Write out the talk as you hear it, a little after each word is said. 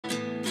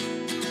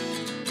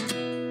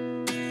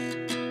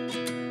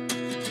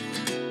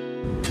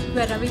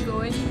Where are we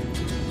going?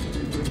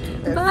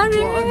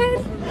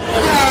 Bahrain!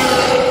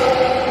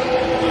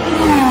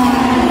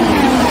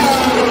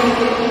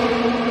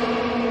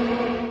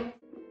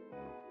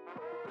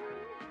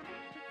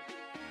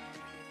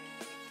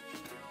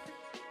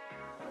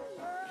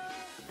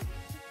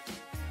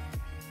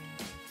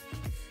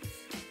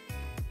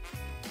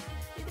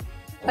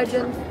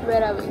 Arjun,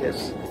 where are we?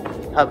 Yes.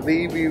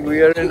 Habibi,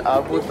 we are in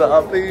Abu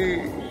Dhabi.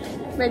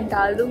 मैं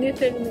डाल दूंगी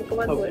फिर मेरे को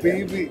मत बोल।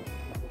 Habibi,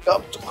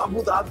 come to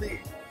Abu Dhabi.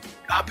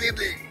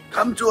 Habibi,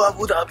 come to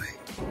Abu Dhabi.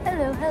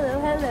 Hello, hello,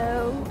 hello.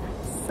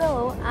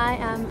 So I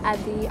am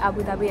at the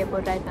Abu Dhabi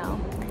airport right now,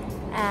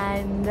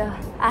 and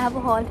I have a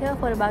halt here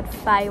for about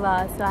 5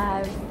 hours. So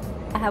I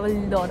have a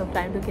lot of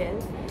time to kill.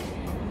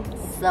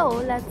 So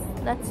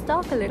let's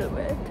talk a little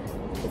bit.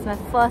 It's my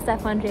first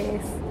F1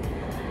 race,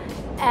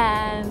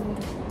 and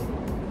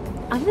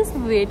I'm just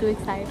way too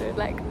excited.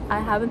 Like, I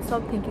haven't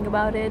stopped thinking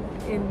about it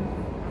in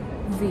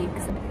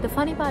weeks. The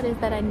funny part is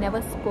that I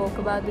never spoke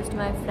about this to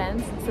my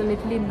friends, so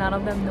literally none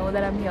of them know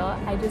that I'm here.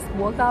 I just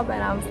woke up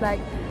and I was like,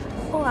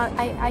 oh,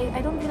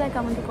 I don't feel like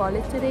coming to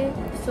college today,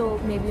 so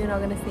maybe you're not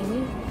gonna see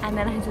me. And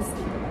then I just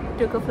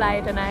took a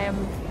flight and I am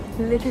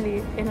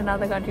literally in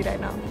another country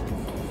right now.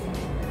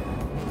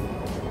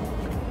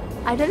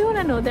 I really want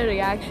to know their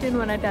reaction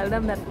when I tell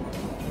them that,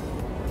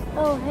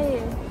 oh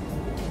hey,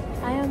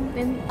 I am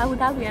in Abu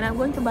Dhabi and I'm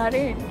going to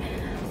Bahrain.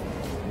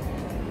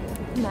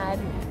 Mad.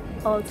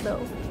 Also,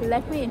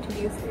 let me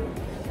introduce you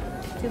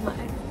to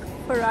my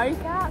Ferrari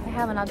cab. I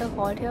have another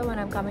halt here when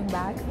I'm coming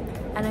back,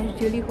 and I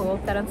really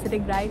hope that I'm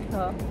sitting right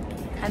here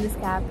and this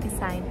cab is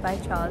signed by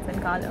Charles and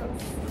Carlos.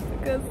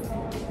 Because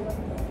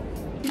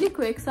really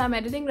quick, so I'm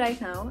editing right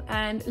now,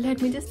 and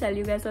let me just tell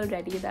you guys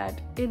already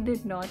that it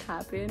did not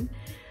happen.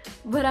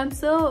 But I'm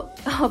so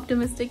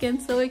optimistic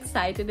and so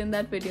excited in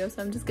that video,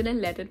 so I'm just gonna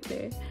let it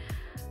play.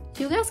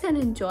 You guys can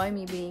enjoy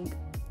me being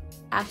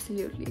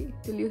absolutely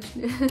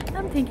delusional.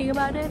 I'm thinking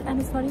about it and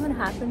it's not even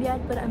happened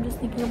yet, but I'm just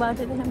thinking about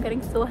it and I'm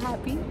getting so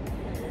happy.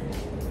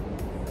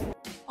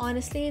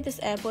 Honestly, this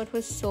airport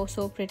was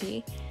so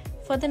pretty.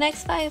 For the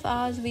next 5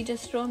 hours, we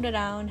just roamed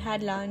around,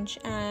 had lunch,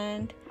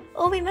 and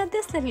oh, we met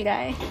this little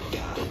guy.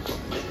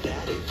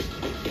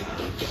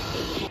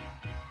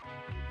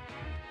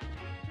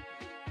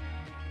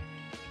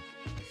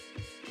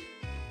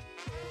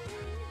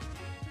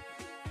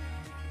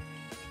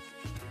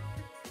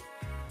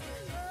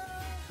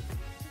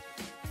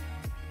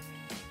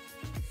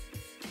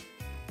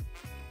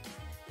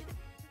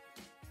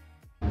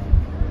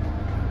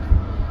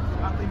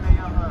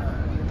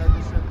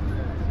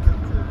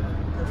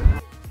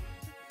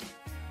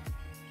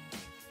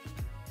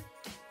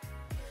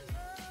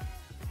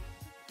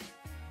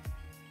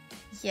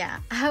 Yeah,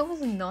 I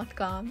was not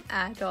calm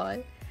at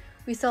all.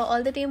 We saw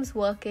all the teams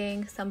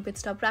working, some pit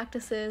stop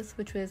practices,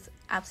 which was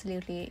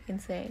absolutely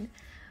insane.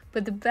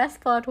 But the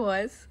best part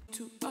was...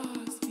 To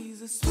us,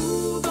 he's a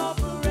smooth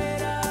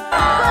operator.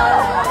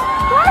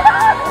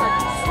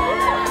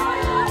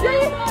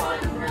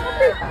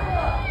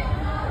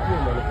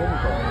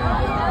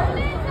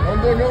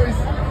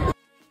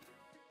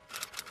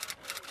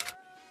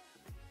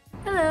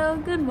 Hello,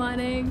 good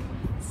morning.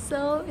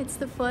 So, it's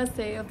the first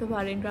day of the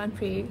Bahrain Grand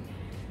Prix.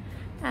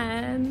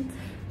 And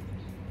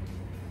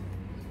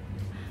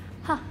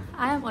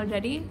I am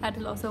already at a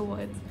loss of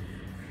words.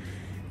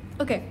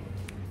 Okay,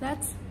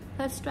 let's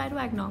try to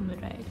act normal,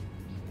 right?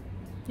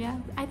 Yeah,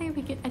 I think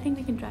we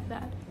can try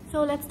that.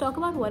 So let's talk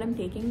about what I'm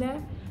taking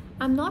there.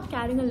 I'm not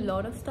carrying a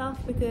lot of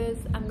stuff because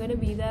I'm gonna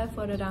be there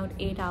for around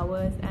 8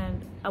 hours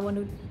and I want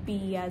to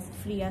be as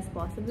free as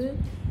possible.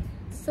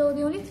 So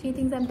the only 3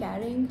 things I'm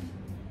carrying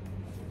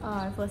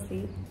are,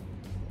 firstly,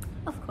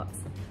 of course.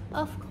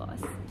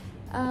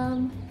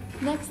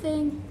 Next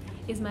thing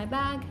is my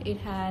bag. It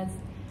has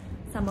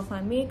some of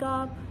my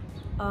makeup,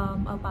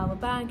 a power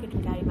bank, it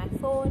will carry my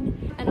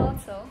phone, and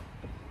also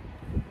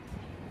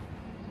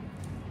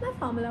my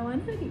Formula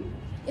 1 hoodie.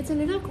 It's a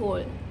little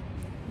cold,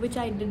 which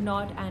I did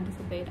not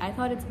anticipate. I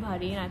thought it's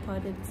Bahrain, I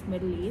thought it's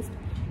Middle East,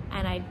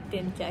 and I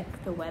didn't check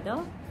the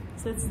weather.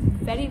 So it's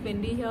very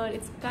windy here,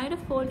 it's kind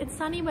of cold, it's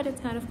sunny but it's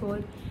kind of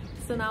cold.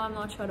 So now I'm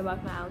not sure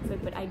about my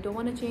outfit, but I don't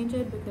want to change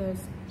it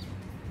because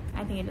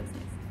I think it looks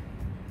nice.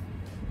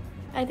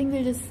 I think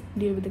we'll just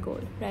deal with the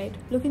cold, right?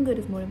 Looking good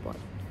is more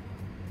important,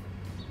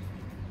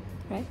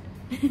 right?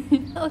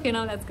 Okay,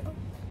 now let's go.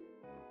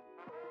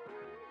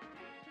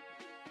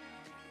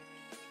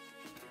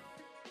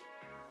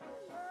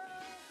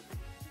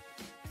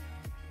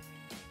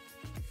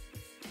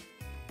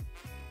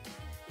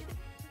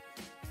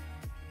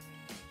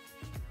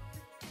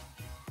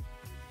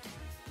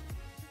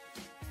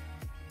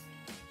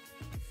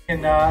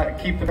 And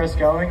keep the rest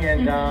going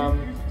and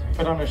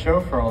put on a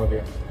show for all of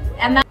you.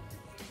 And that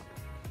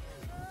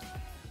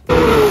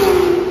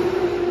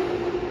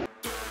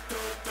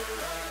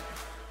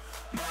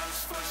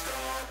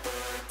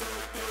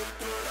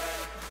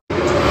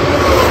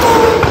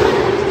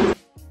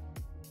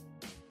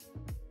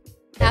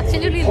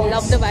absolutely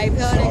love the vibe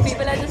here. Like,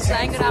 people are just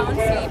flying around,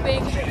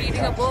 sleeping,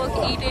 reading a book,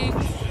 eating.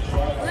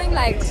 Doing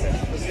like,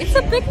 it's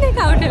a picnic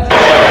out here.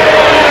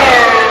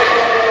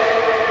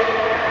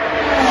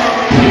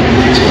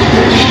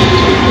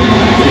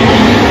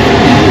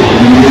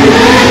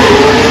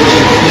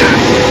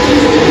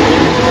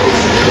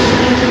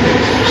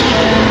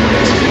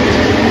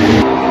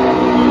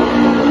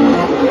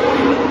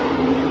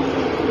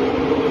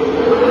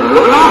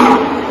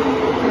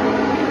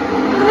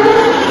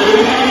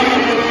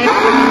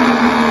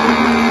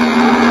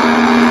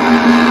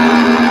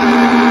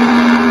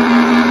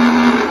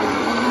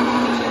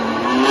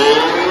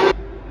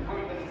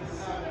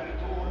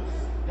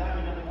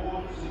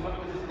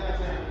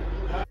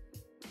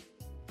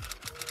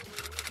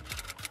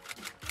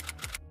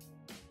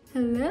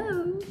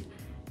 Hello!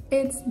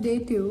 It's day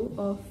 2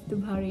 of the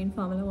Bahrain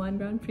Formula 1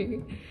 Grand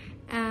Prix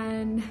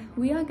and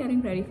we are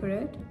getting ready for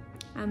it.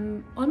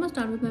 I'm almost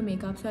done with my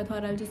makeup, so I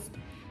thought I'll just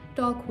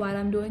talk while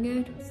I'm doing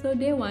it. So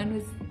day 1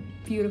 was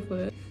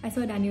beautiful. I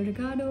saw Daniel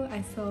Ricciardo,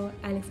 I saw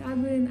Alex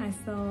Albon, I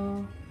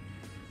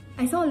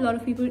saw a lot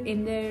of people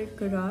in their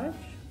garage,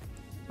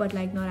 but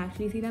like not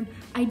actually see them.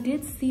 I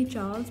did see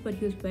Charles, but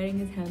he was wearing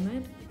his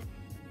helmet.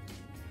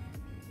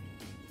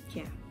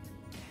 Yeah.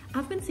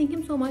 I've been seeing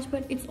him so much,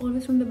 but it's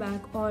always from the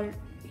back or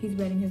he's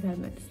wearing his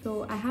helmet.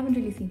 So I haven't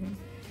really seen him.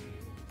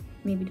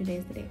 Maybe today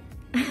is the day.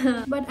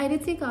 But I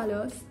did see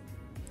Carlos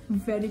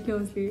very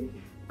closely.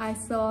 I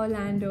saw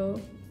Lando.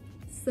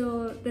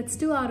 So that's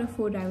 2 out of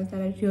 4 drivers that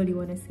I really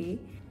want to see.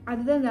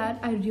 Other than that,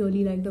 I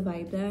really like the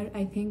vibe there.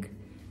 I think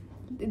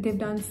they've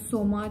done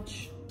so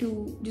much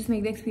to just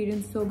make the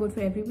experience so good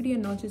for everybody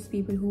and not just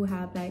people who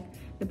have like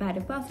the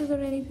paddock passes or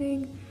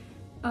anything.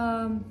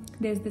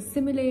 There's the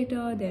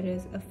simulator, there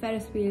is a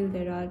Ferris wheel,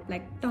 there are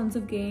like tons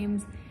of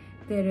games,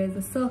 there is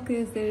a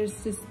circus, there's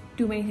just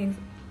too many things.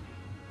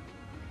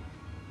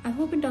 I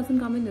hope it doesn't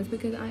come in this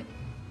because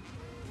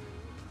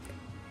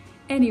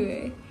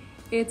Anyway,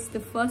 it's the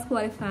first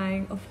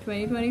qualifying of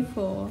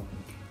 2024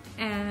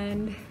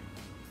 and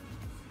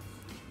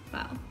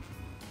wow,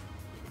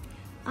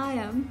 I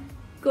am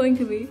going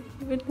to be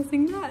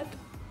witnessing that.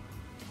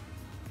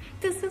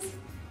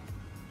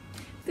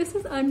 This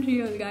is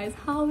unreal, guys.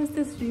 How is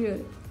this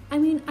real? I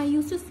mean, I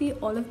used to see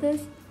all of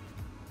this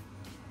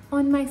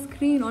on my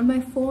screen, on my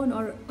phone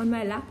or on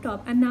my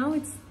laptop, and now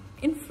it's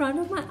in front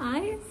of my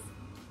eyes.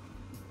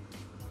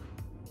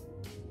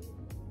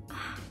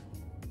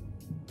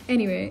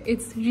 Anyway,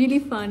 it's really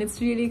fun,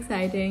 it's really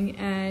exciting,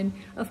 and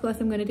of course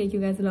I'm going to take you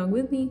guys along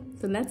with me.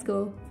 So let's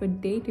go for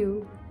day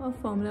 2 of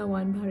Formula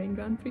 1 Bahrain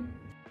Grand Prix.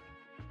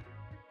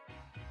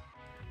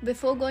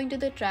 Before going to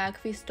the track,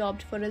 we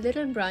stopped for a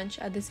little brunch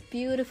at this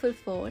beautiful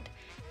fort,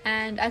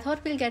 and I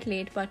thought we'll get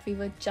late, but we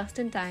were just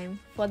in time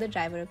for the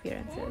driver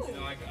appearances. You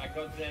know, I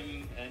got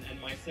them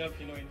and myself,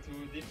 you know,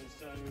 into this,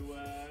 so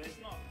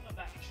it's not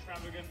that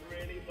extravagant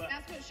really, but...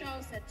 That's what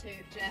Charles said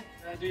too, Jeff.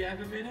 Do you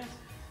have a minute?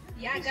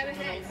 Yeah, go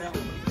ahead.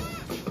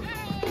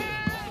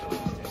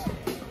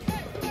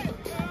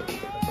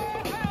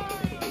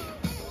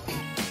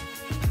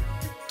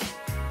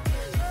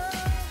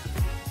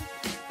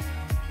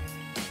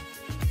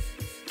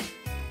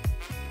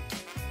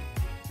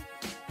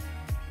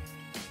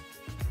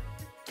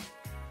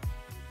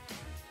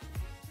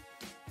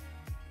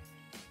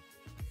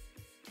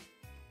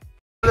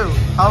 Hello,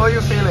 how are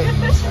you feeling?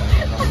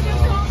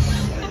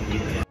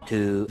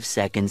 2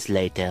 seconds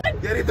later.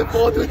 यार ये तो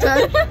बहुत ऊंचा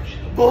है,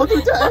 बहुत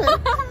ऊंचा है।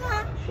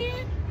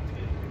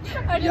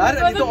 यार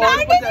ये तो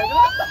और ऊपर जाएगा।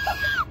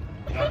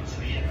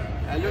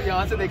 हेलो,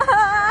 यहाँ से देख।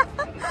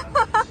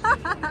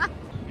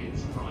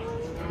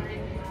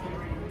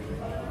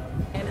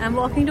 I'm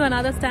walking to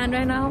another stand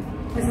right now.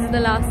 This is the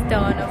last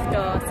turn of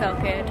the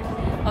circuit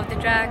of the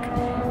track,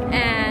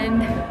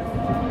 and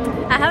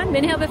I haven't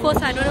been here before,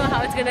 so I don't know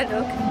how it's gonna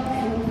look.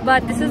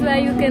 But this is where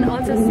you can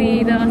also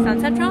see the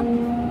sunset from.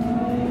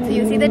 So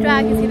you see the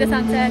track, you see the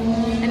sunset,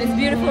 and it's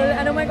beautiful.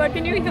 And oh my god,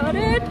 can you hear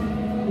it?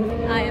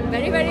 I am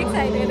very, very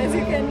excited, as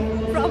you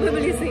can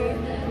probably see.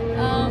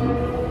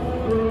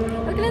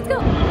 Okay, let's go.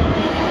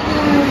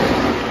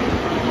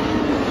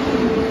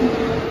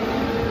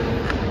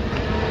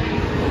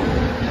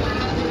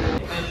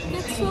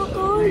 It's so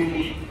cold.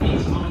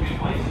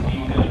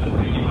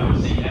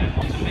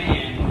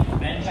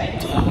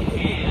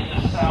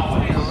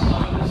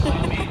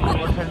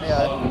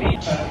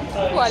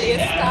 Quali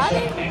is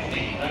starting.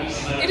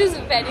 It is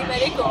very,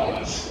 very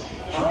cold.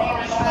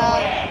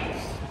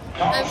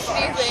 I'm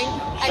freezing.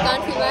 I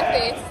can't feel my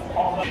face.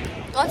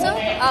 Also,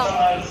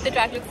 the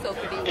track looks so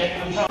pretty.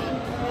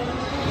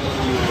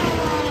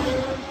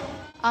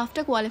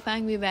 After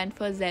qualifying, we went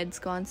for Zed's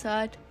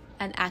concert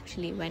and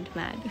actually went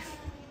mad.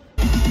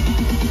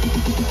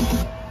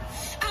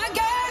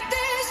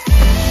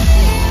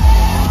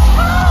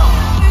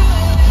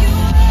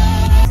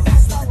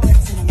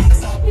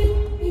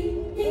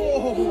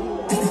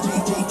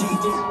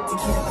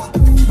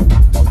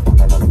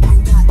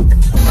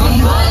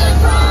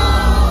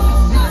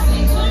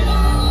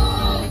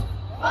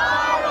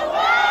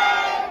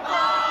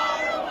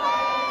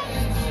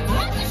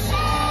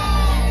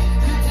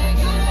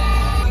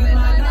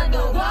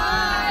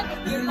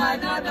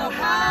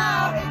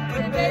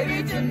 Baby,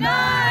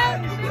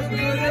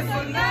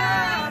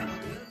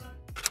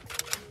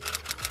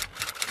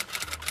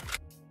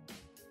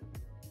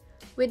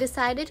 We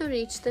decided to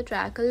reach the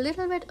track a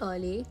little bit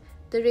early.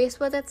 The race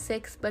was at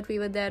 6, but we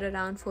were there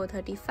around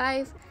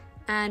 4:35,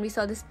 and we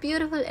saw this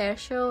beautiful air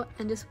show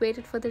and just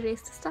waited for the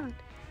race to start.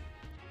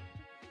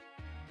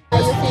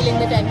 Are you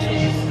feeling the tension?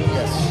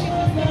 Yes.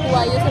 Who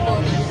are you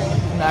supporting today?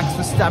 Max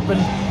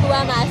Verstappen. Who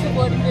am I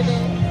supporting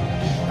today?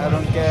 I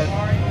don't care.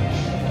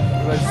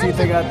 बस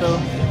जीतेगा तो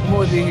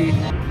मोदी ही.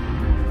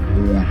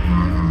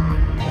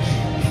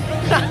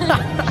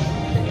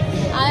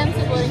 I am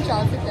supporting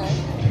Charles Leclerc.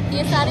 He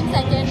is starting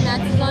second,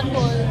 Max is on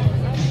pole,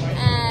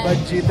 and बस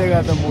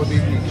जीतेगा तो मोदी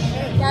ही.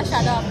 yeah,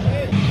 shut up.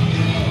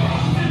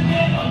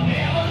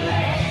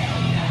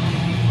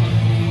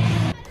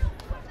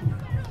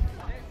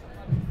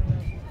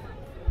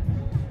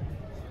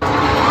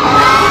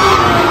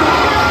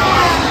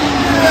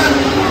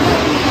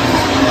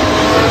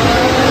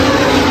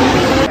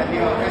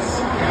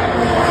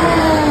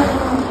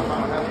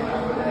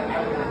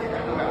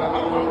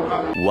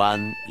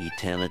 One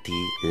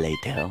eternity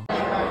later.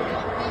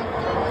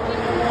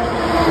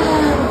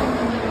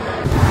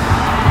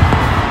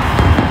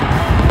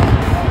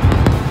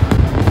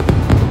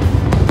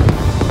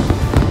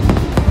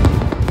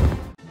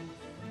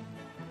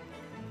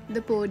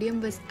 The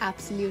podium was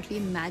absolutely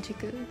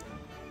magical.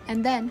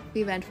 And then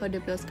we went for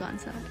Diplo's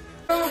concert.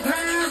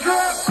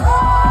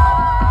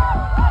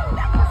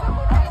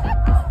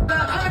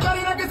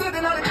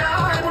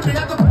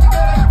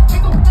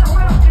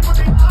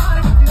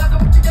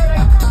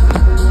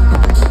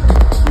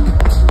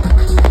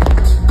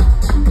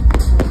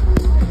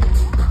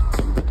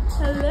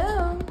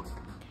 Hello!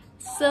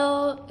 So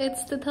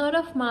it's the 3rd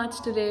of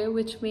March today,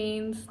 which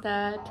means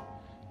that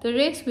the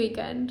race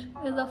weekend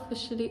is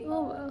officially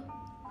over.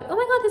 Oh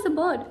my god, there's a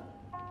bird!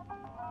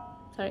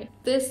 Sorry.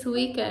 This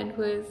weekend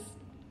was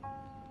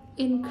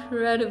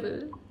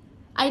incredible.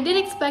 I did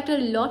expect a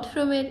lot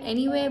from it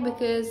anyway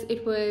because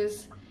it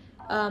was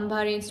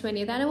Bahrain's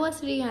 20th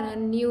anniversary and I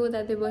knew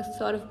that they were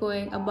sort of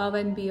going above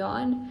and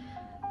beyond.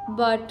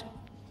 But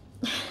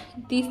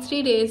these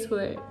 3 days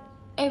were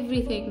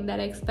everything that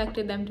I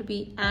expected them to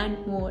be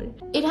and more.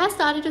 It has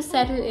started to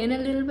settle in a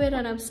little bit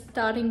and I'm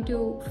starting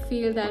to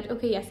feel that,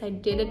 okay, yes, I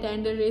did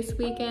attend a race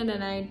weekend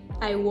and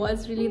I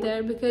was really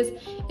there, because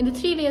in the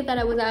 3 days that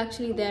I was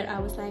actually there, I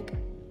was like,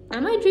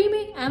 am I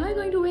dreaming? Am I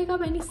going to wake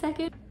up any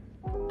second?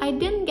 I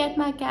didn't get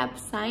my cap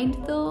signed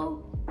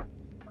though,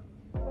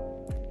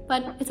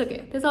 but it's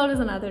okay. There's always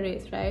another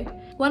race, right?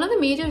 One of the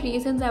major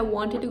reasons I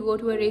wanted to go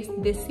to a race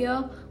this year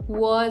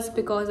was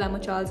because I'm a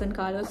Charles and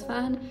Carlos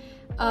fan.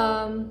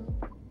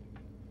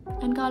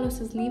 And Carlos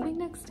is leaving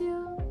next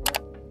year.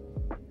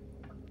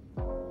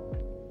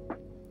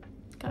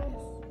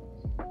 Guys.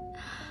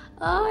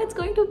 Oh, it's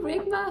going to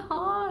break my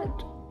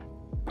heart.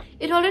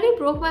 It already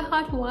broke my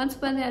heart once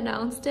when they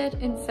announced it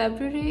in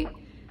February.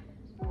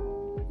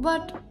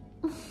 But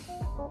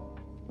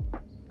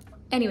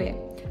anyway,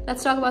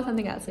 let's talk about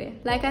something else here.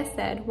 Like I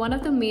said, one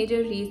of the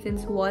major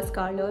reasons was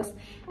Carlos,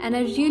 and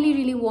I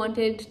really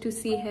wanted to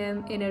see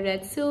him in a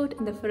red suit,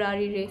 in the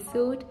Ferrari race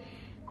suit.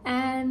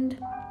 And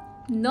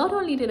not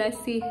only did I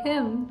see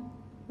him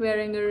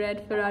wearing a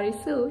red Ferrari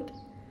suit,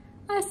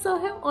 I saw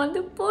him on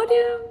the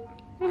podium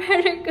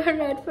wearing a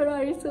red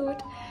Ferrari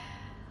suit.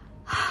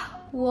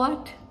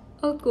 What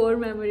a core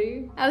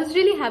memory. I was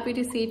really happy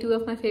to see 2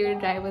 of my favorite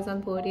drivers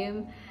on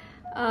podium.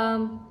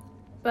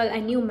 Well, I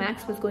knew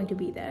Max was going to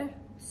be there,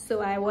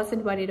 so I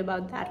wasn't worried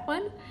about that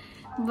one.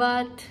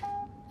 But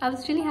I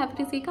was really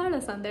happy to see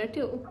Carlos on there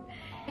too.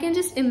 I can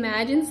just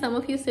imagine some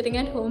of you sitting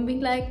at home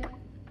being like,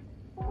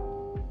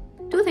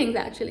 2 things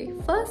actually.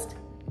 First,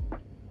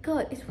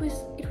 God, it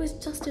was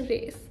just a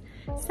race.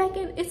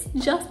 Second, it's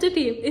just a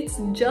team, it's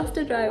just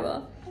a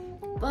driver.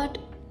 But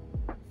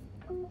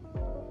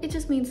it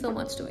just means so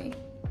much to me.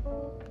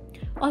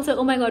 Also,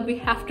 oh my god, we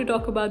have to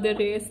talk about the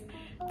race.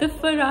 The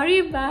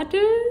Ferrari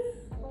battle.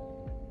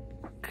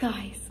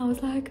 Guys, I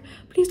was like,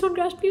 please don't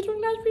crash, please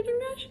don't crash, please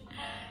don't crash.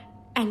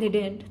 And they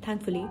didn't,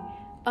 thankfully.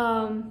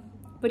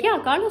 But yeah,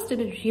 Carlos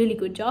did a really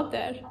good job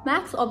there.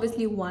 Max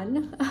obviously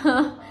won.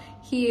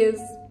 He is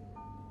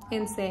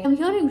insane. I'm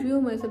hearing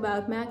rumors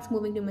about Max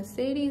moving to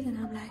Mercedes and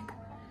I'm like,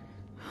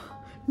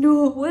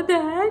 no, what the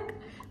heck?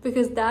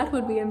 Because that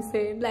would be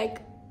insane. Like,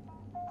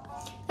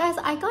 guys,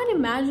 I can't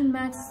imagine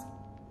Max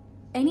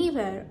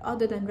anywhere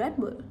other than Red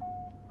Bull.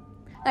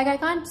 Like, I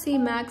can't see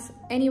Max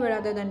anywhere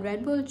other than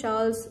Red Bull,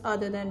 Charles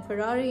other than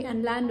Ferrari,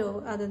 and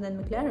Lando other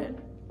than McLaren.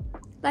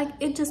 Like,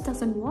 it just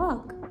doesn't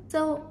work.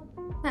 So,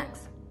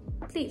 Max,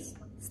 please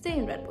stay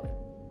in Red Bull.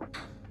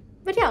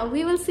 But yeah,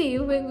 we will see.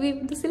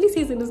 The silly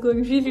season is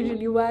going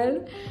really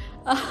wild.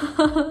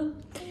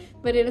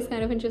 But it is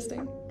kind of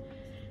interesting.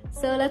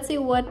 So let's see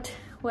what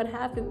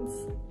happens.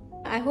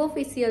 I hope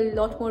we see a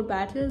lot more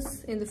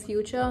battles in the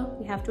future.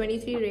 We have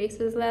 23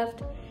 races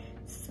left,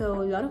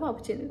 so a lot of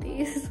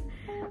opportunities.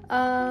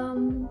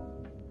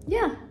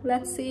 Yeah,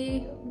 let's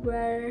see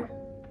where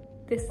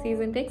this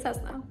season takes us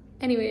now.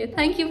 Anyway,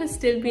 thank you for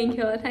still being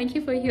here. Thank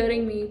you for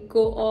hearing me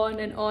go on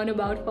and on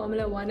about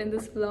Formula 1 in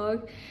this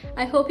vlog.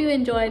 I hope you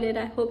enjoyed it.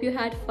 I hope you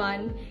had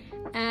fun.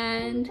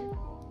 And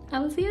I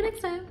will see you next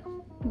time.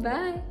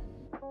 Bye.